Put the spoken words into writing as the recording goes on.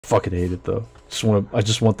fucking hate it though. I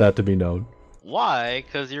just want that to be known. Why?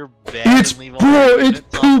 Because you're bad. It's bro. It's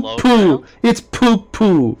poo poo. It's poo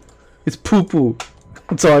poo. It's poo poo.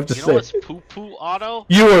 That's all I have to say. You know what's poo poo, Otto?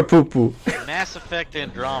 You are poo poo. Mass Effect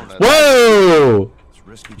Andromeda. Whoa!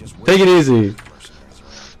 Take it easy.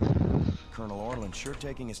 Colonel Orland sure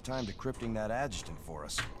taking his time decrypting that adjutant for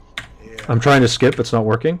us. Yeah. I'm trying to skip. It's not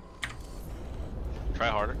working. Try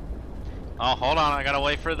harder. Oh, hold on. I gotta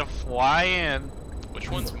wait for it to fly in. Which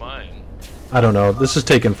one's mine? I don't know. This is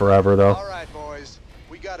taking forever, though. All right, boys.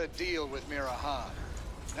 We got a deal with Mira Han.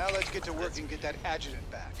 Now let's get to work and get that adjutant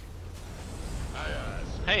back.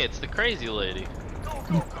 Hey, it's the crazy lady.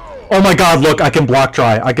 Oh my god, look. I can block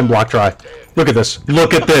try. I can block try. Look at this.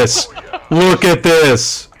 Look at this. Look at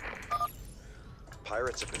this.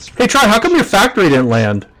 Hey, Try, how come your factory didn't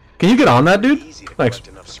land? Can you get on that, dude? Thanks.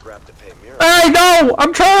 Hey, no!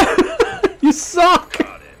 I'm trying! You suck!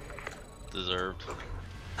 Deserved.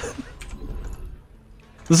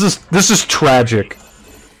 This is tragic.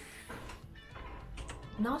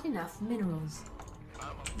 Not enough minerals.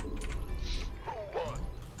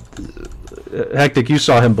 HeKtik, you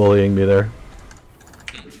saw him bullying me there.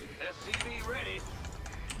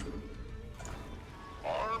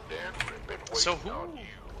 So who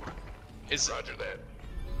is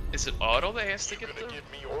it Otto that has to get the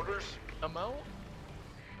amount?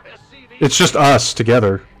 It's just us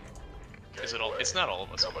together. Is it all? It's not all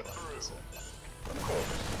of us.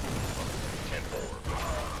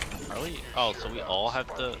 Are we? Oh, so we all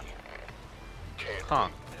have to. Huh.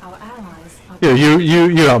 Our allies are Yeah,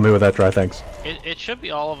 you help me with that, Try. Thanks. It should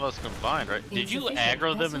be all of us combined, right? Did you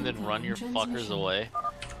aggro them and then run your fuckers away?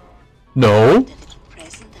 No.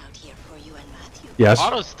 Yes.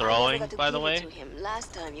 Otto's throwing, by the way.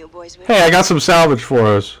 Hey, I got some salvage for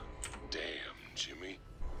us. Damn, Jimmy.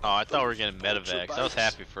 Oh, I thought we were getting medevacs. I was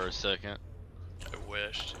happy for a second. I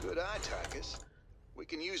wished. Good eye, Tychus. We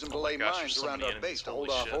can use them to lay mines around our base to hold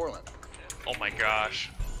off Orland. Oh my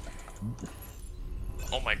gosh.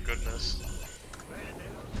 Oh my goodness.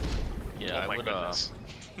 Yeah, oh my I would goodness.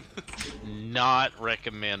 Not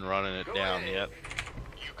recommend running it down yet.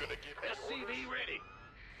 You gonna get SCV ready?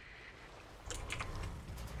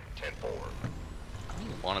 10-4.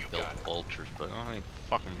 I want to build vultures, but I don't have any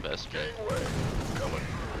fucking best yet.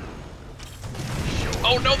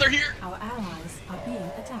 Oh no, they're here! Our allies are being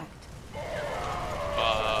attacked.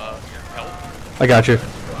 Help. I got you. Don't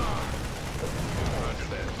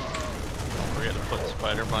forget to put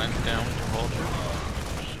spider mines down with your vultures.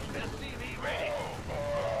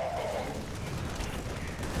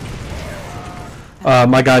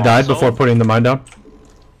 My guy died before putting the mine down.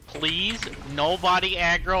 Please, nobody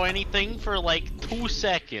aggro anything for like 2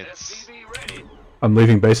 seconds. I'm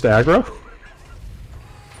leaving base to aggro.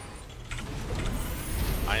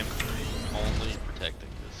 I am only protecting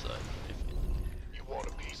this side.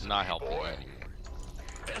 It's not helping anymore.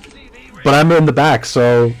 But I'm in the back,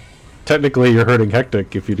 so technically you're hurting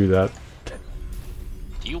HeKtik if you do that.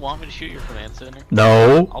 Do you want me to shoot your command center?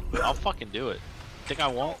 No. I'll fucking do it. Think I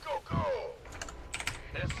won't?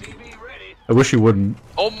 I wish you wouldn't.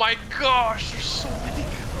 Oh my gosh, there's so many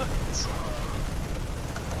guns.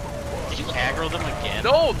 Did you aggro them again?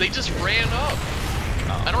 No, they just ran up.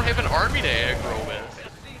 Oh. I don't have an army to aggro with.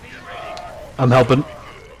 I'm helping.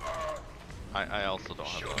 I also don't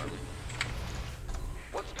have an army.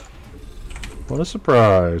 What a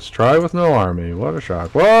surprise. Try with no army. What a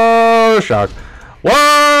shock. What a shock.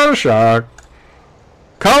 What a shock.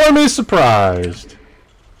 Color me surprised.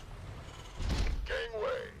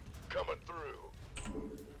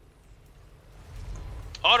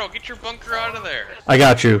 Otto, get your bunker out of there. I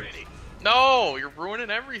got you. No, you're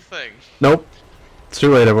ruining everything. Nope. It's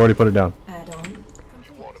too late. I've already put it down.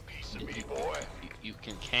 You want a piece of me, boy? You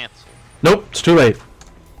can cancel. Nope. It's too late.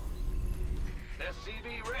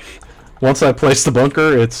 Once I place the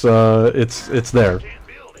bunker, it's there.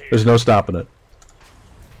 There's no stopping it.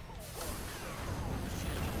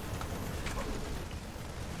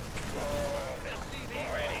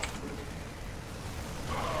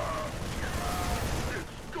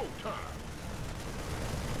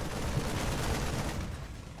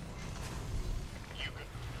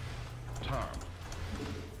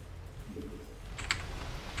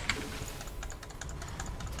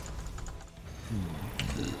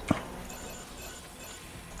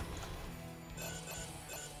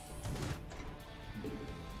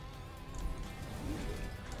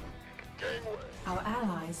 Our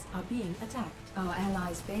allies are being attacked. Our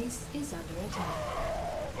allies' base is under attack.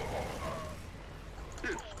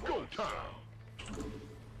 It's go time.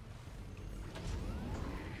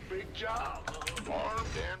 Big job.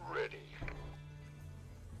 Armed and ready.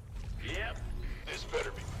 Yep. This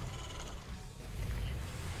better be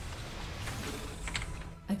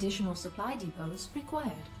Additional supply depots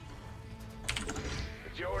required.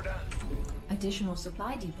 It's your done. Additional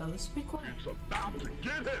supply depots required. It's about to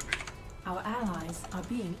get heavy. Our allies are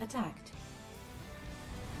being attacked.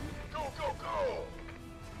 Go, go, go!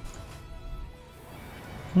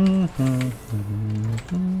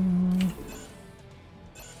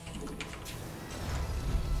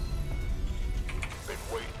 Been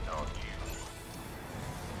waiting on you.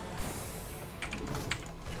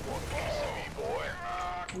 You want a piece of me, boy?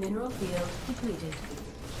 Mineral field depleted.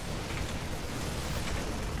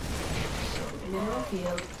 Mineral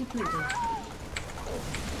field depleted.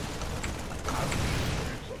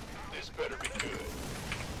 This better be good.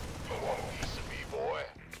 You want a piece of me, boy?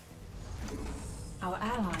 Our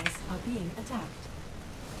allies are being attacked.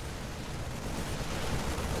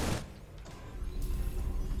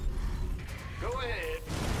 Go ahead.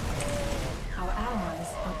 Our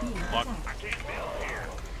allies are being Fuck. attacked. I can't build here.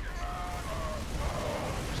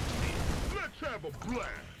 Let's have a blast.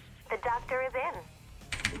 The doctor is in.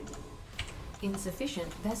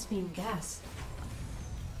 Insufficient Vespene gas.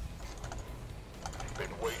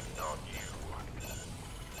 Been waiting on you.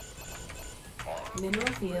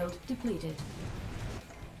 Mineral field depleted.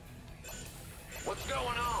 What's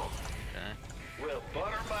going on? Okay. Well,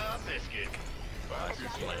 butter my biscuit. This is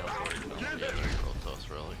my Protoss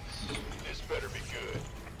relics. This better be good.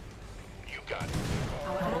 You got it.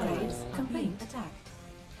 Our allies complete attacked.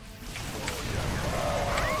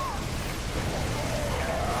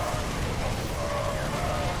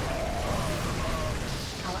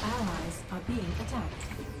 Our allies are being attacked.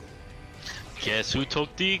 Guess who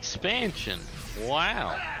took the expansion?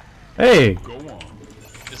 Wow. Hey, Go on.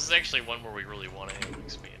 This is actually one where we really want to have an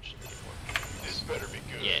expansion. This better be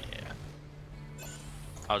good. Yeah.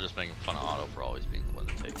 I was just making fun of Otto for always being the one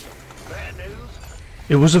that takes them. Bad news?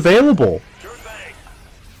 it was available. Sure thing.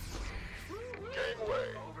 Gangway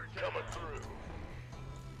coming through.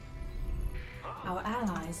 Our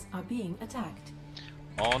allies are being attacked.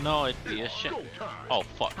 Oh no, it'd be a shit. Oh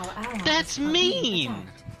fuck. Our allies That's are being mean!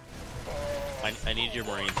 attacked. I need your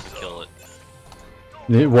Marines to kill it.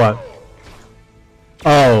 What?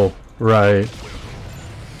 Oh, right.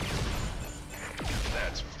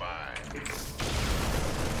 That's fine.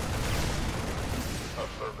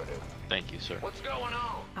 Affirmative. Thank you, sir. What's going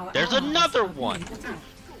on? Our There's allies another are being one. attacked.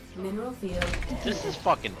 Mineral field depleted. This is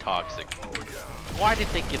fucking toxic. Why did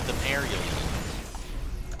they give them aerials?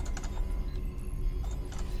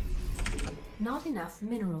 Not enough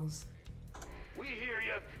minerals. We hear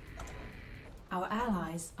you. Our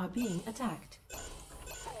allies are being attacked.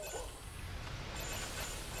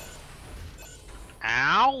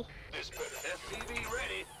 Ow! This better. SCV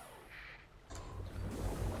ready.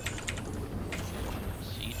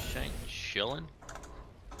 Siege tank chilling.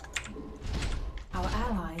 Our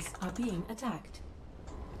allies are being attacked.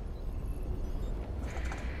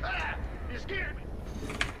 Ah! You scared me.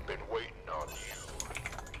 Been waiting on you.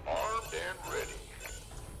 Armed and ready.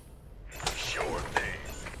 Sure thing.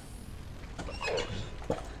 Of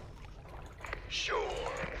course. Sure.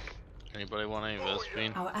 Anybody want any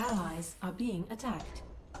Vespene? Our allies are being attacked.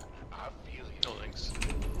 I feel you. No thanks.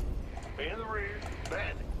 In the rear.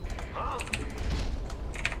 Bad. Huh?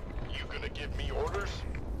 You gonna give me orders?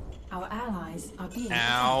 Our allies are being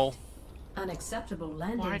Ow! attacked. Unacceptable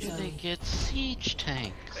landing Why did zone. they get siege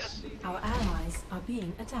tanks? Our allies are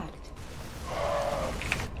being attacked.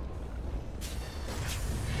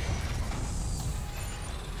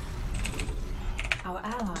 Our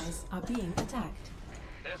allies are being attacked.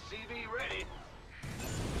 SCV ready. Oh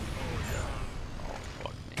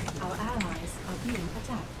fuck me. Our allies are being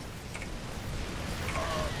attacked.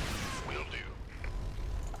 Will do.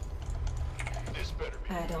 This better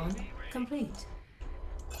be. Add-on complete.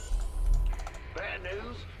 Bad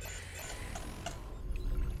news.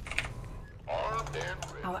 Armed and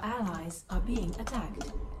ready. Our allies are being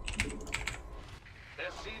attacked.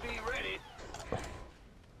 SCV ready.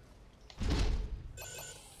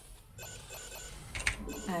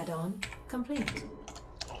 Add-on complete.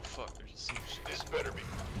 Oh fuck, there's a siege. This better be.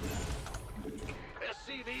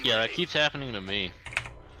 SCV Yeah, that ready. keeps happening to me.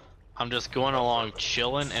 I'm just going along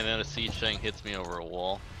chilling and then a siege tank hits me over a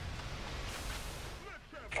wall.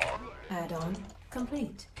 Add-on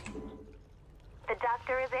complete. The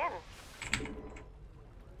doctor is in.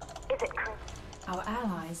 Is it Chris? Our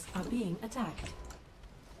allies are being attacked.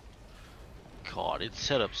 God, it's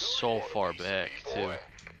set up so far back too.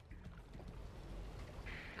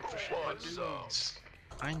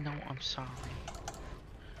 I know, I'm sorry.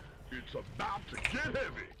 It's about to get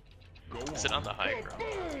heavy. Go on. Is it on the high ground?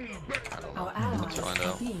 I don't Our know. allies Let's find are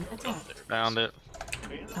out. being attacked. Found it.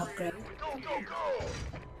 Upgrade. Go, go, go.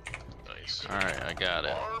 Oh Nice. Alright, I got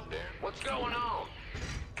it. What's going on?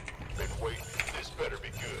 Been waiting. This better be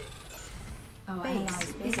good. Our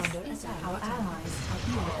allies is under attack. Our allies are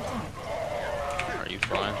being attacked. Are you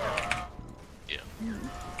fine? Yeah.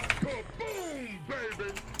 Kaboom,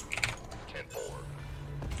 baby! 10-4.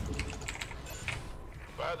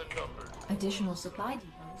 By the numbers. Additional supply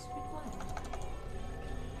depots required.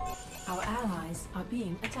 Our allies are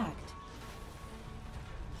being attacked.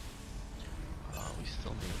 We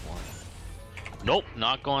still need one. Nope,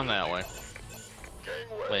 not going that way.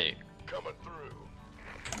 Gangway Wait. coming through.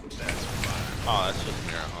 That's fine. Oh, that's just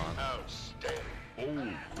Mira Han. Outstanding.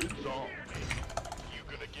 Oh, it's on. You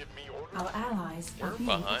gonna give me orders? Our allies are being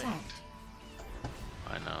behind. attacked.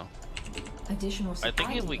 I know. Additional I supply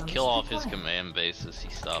think if we depots kill off his required. command bases, he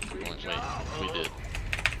stops going. Wait, we did.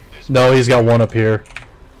 No, he's got one up here.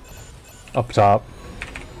 Up top.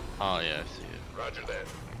 Oh yeah, I see it. Roger that.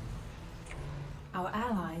 Our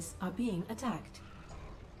allies are being attacked.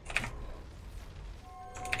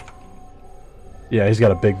 Yeah, he's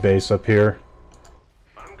got a big base up here.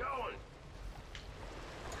 I'm going.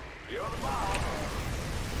 You're the ball.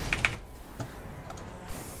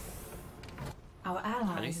 Our How do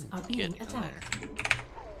allies you are get being in there? attacked.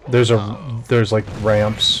 There's like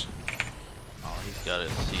ramps. Oh, he's got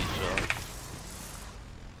his siege up.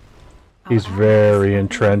 Our He's allies very are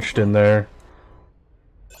entrenched being in there.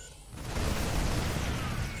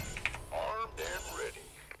 Armed and ready.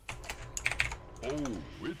 Oh,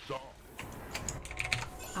 it's on.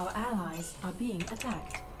 Our allies are being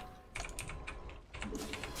attacked.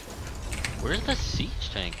 Where's the siege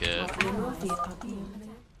tank Our at? allies are being attacked.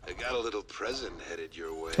 I got a little present headed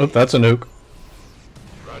your way. Oh, that's a nuke.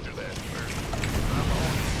 Roger that.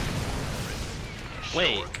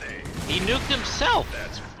 Wait, he nuked himself.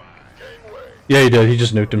 That's fine. Gangway. Yeah, he did. He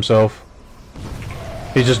just nuked himself.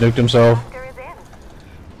 He just nuked himself. Doctor is in.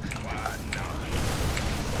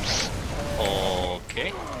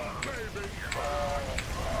 Okay.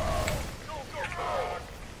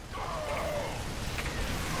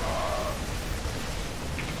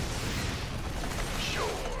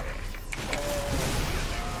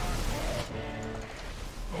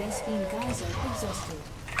 Vespine Geyser exhausted.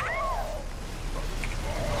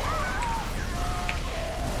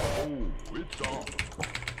 Oh, it's on.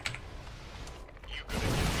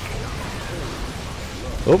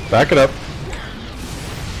 Oh, back it up. Sure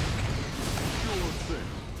thing.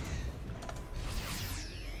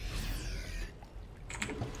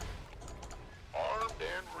 Armed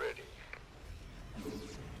and ready.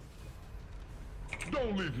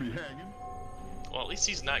 Don't leave me hanging. Well, at least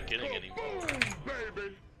he's not getting any more. Boom,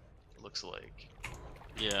 baby. Looks like.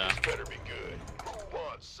 Yeah. This better be good. Who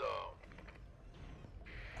wants some?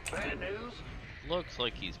 Bad news? Looks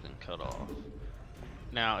like he's been cut off.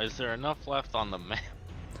 Now, is there enough left on the map?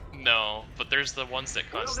 No, but there's the ones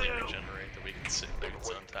that constantly regenerate that we can sit boots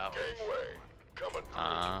on top of. Gangway coming through.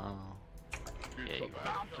 Oh. Yeah, It's you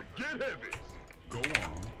about to get heavy. Go on.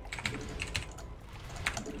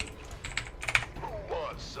 Who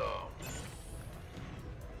wants some?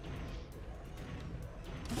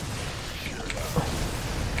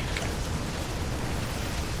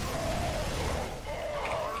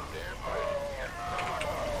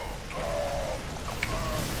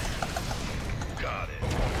 Got it.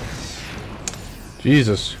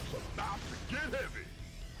 Jesus. About to get heavy.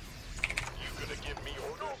 You gonna give me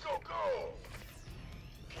orders? Go, go, go!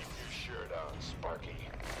 Keep your shirt on, Sparky.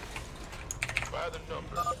 By the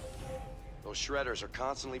number. Those shredders are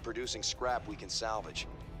constantly producing scrap we can salvage.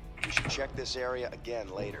 We should check this area again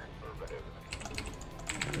later.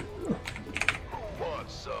 Who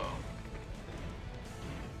wants some?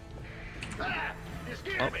 Ah, you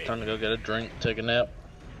scared Oh, me. time to go get a drink, take a nap.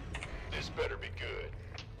 This better be good.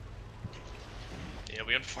 Yeah,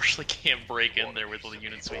 we unfortunately can't break in there with all the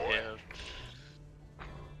units we have.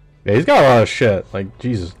 Yeah, he's got a lot of shit. Like,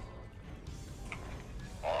 Jesus.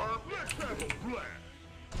 Armed, let's have a blast.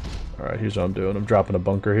 Alright, here's what I'm doing. I'm dropping a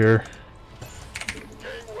bunker here.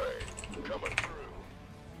 Gangway coming through.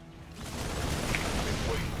 Been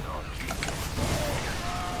waiting on you.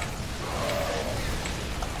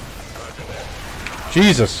 Roger that.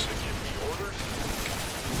 Jesus. Give me orders.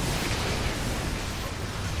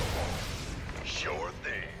 Sure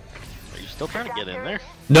thing. Are you still trying to get in there?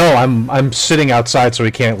 No, I'm sitting outside so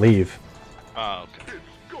he can't leave. Oh, okay.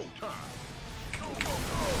 It's go time. Go, go, go.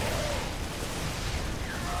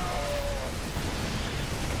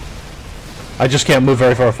 I just can't move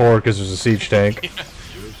very far forward because there's a siege tank.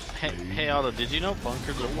 Hey, Otto, did you know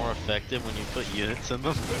bunkers are more effective when you put units in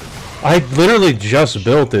them? I literally just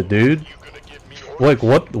built it, dude. You gonna give me orders? Like,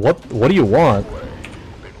 what do you want?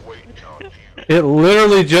 Been waiting on you. It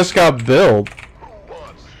literally just got built.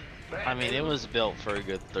 I mean, it was built for a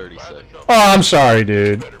good 30 seconds. Oh, I'm sorry,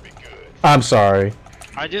 dude. I'm sorry.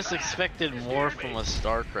 I just expected more from a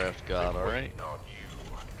StarCraft god, alright?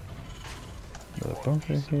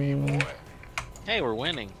 Hey, we're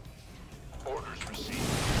winning.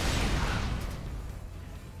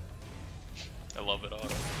 I love it, Otto.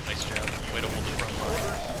 Nice job. Way to hold the front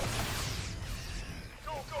line.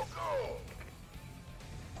 Go, go, go!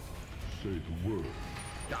 Say the word.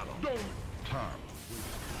 Don't time.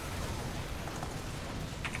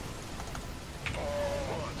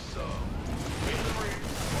 Want some?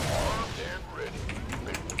 Armed and ready.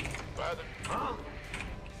 By the huh?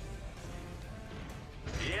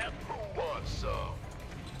 Yep. Who wants some?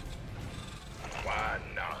 Why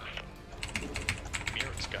not?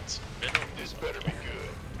 Mira's got some minerals. This better be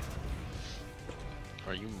good.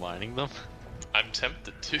 Are you mining them? I'm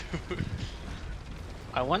tempted to.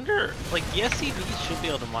 I wonder, like, the SCVs should be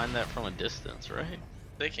able to mine that from a distance, right?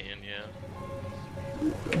 They can, yeah.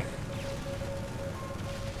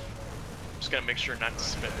 Just gotta make sure not to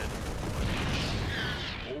spin it.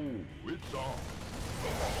 Oh, it's on.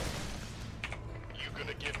 You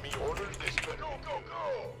gonna give me orders? This better go, go,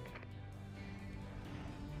 go!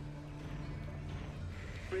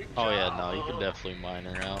 Big Oh yeah, job, no, you can huh? definitely mine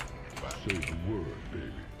her out. Say the word,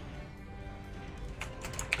 baby.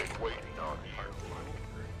 Been waiting on you.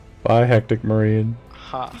 Bye, HeKtik Marine.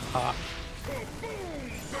 Ha ha.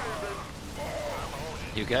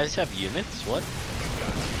 You guys have units? What?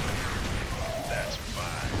 That's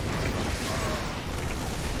fine.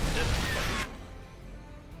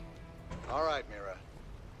 All right, Mira.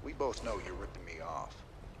 We both know you're ripping me off,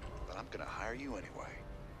 but I'm gonna hire you anyway.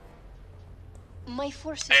 My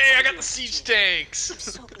forces. Hey, I are got the yours, siege Jim. tanks! I'm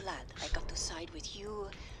so glad I got to side with you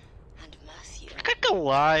and Matthew. I got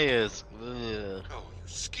Goliath. Ugh. Oh, you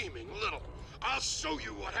scheming little. I'll show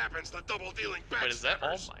you what happens to double-dealing backstabbers. Wait, is that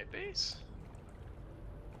all my base?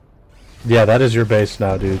 Yeah, that is your base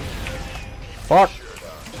now, dude. Fuck.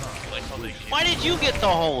 Like how they Why did you get the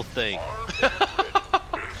whole thing? On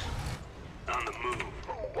the move.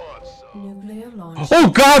 Who wants some? Nuclear launch. Oh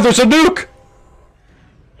god, there's a nuke!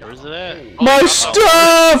 Where's it at? My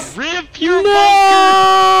stuff! Rip your They dropped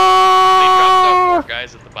off more No!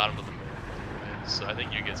 guys at the bottom of the map, so I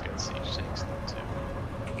think you guys got siege tanks then too.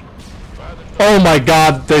 Oh my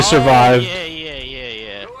god, they survived. Oh,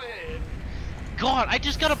 yeah. God, I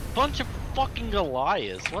just got a bunch of fucking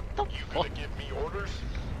Goliaths. What the You fuck? gonna give me orders?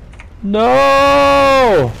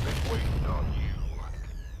 No! Been waiting on you.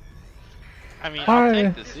 I mean, Hi. I'll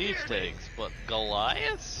take the siege tanks, but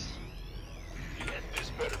Goliaths? This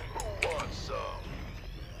better. Who wants some?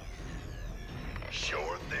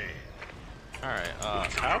 Sure thing. Alright,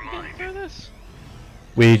 how are we getting through this?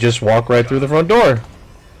 We just walk right through the front door.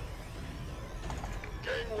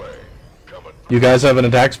 Gangway. Coming You guys have an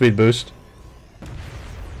attack speed boost.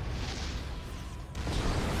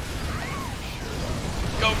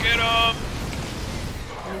 Go get them!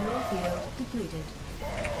 Mineral field depleted.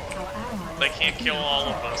 Our allies. They can't kill all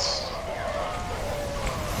of us.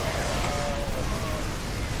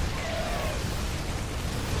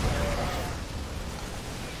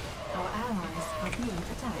 Our allies are being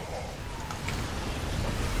attacked.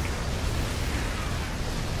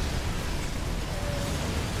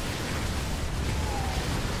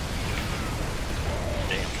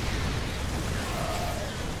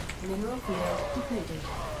 Mineral field depleted.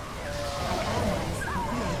 Our allies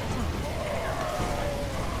are being attacked.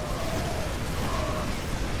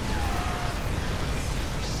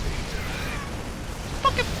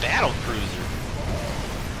 Fucking battle cruiser.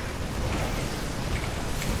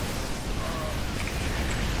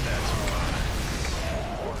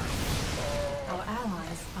 Our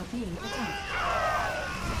allies are being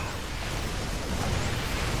attacked.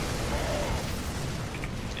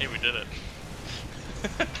 Hey, we did it.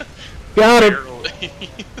 Got him! Barely.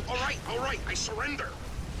 Alright, I surrender.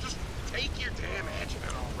 Just take your damn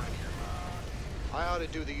adjutant already. I ought to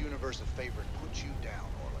do the universe a favor and put you down,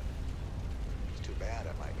 Orland. It's too bad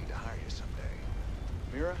I might need to hire you someday.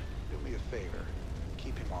 Mira, do me a favor.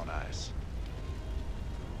 Keep him on ice.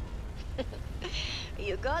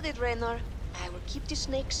 You got it, Raynor. I will keep the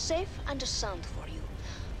snake safe and sound for you.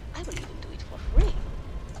 I will even do it for free.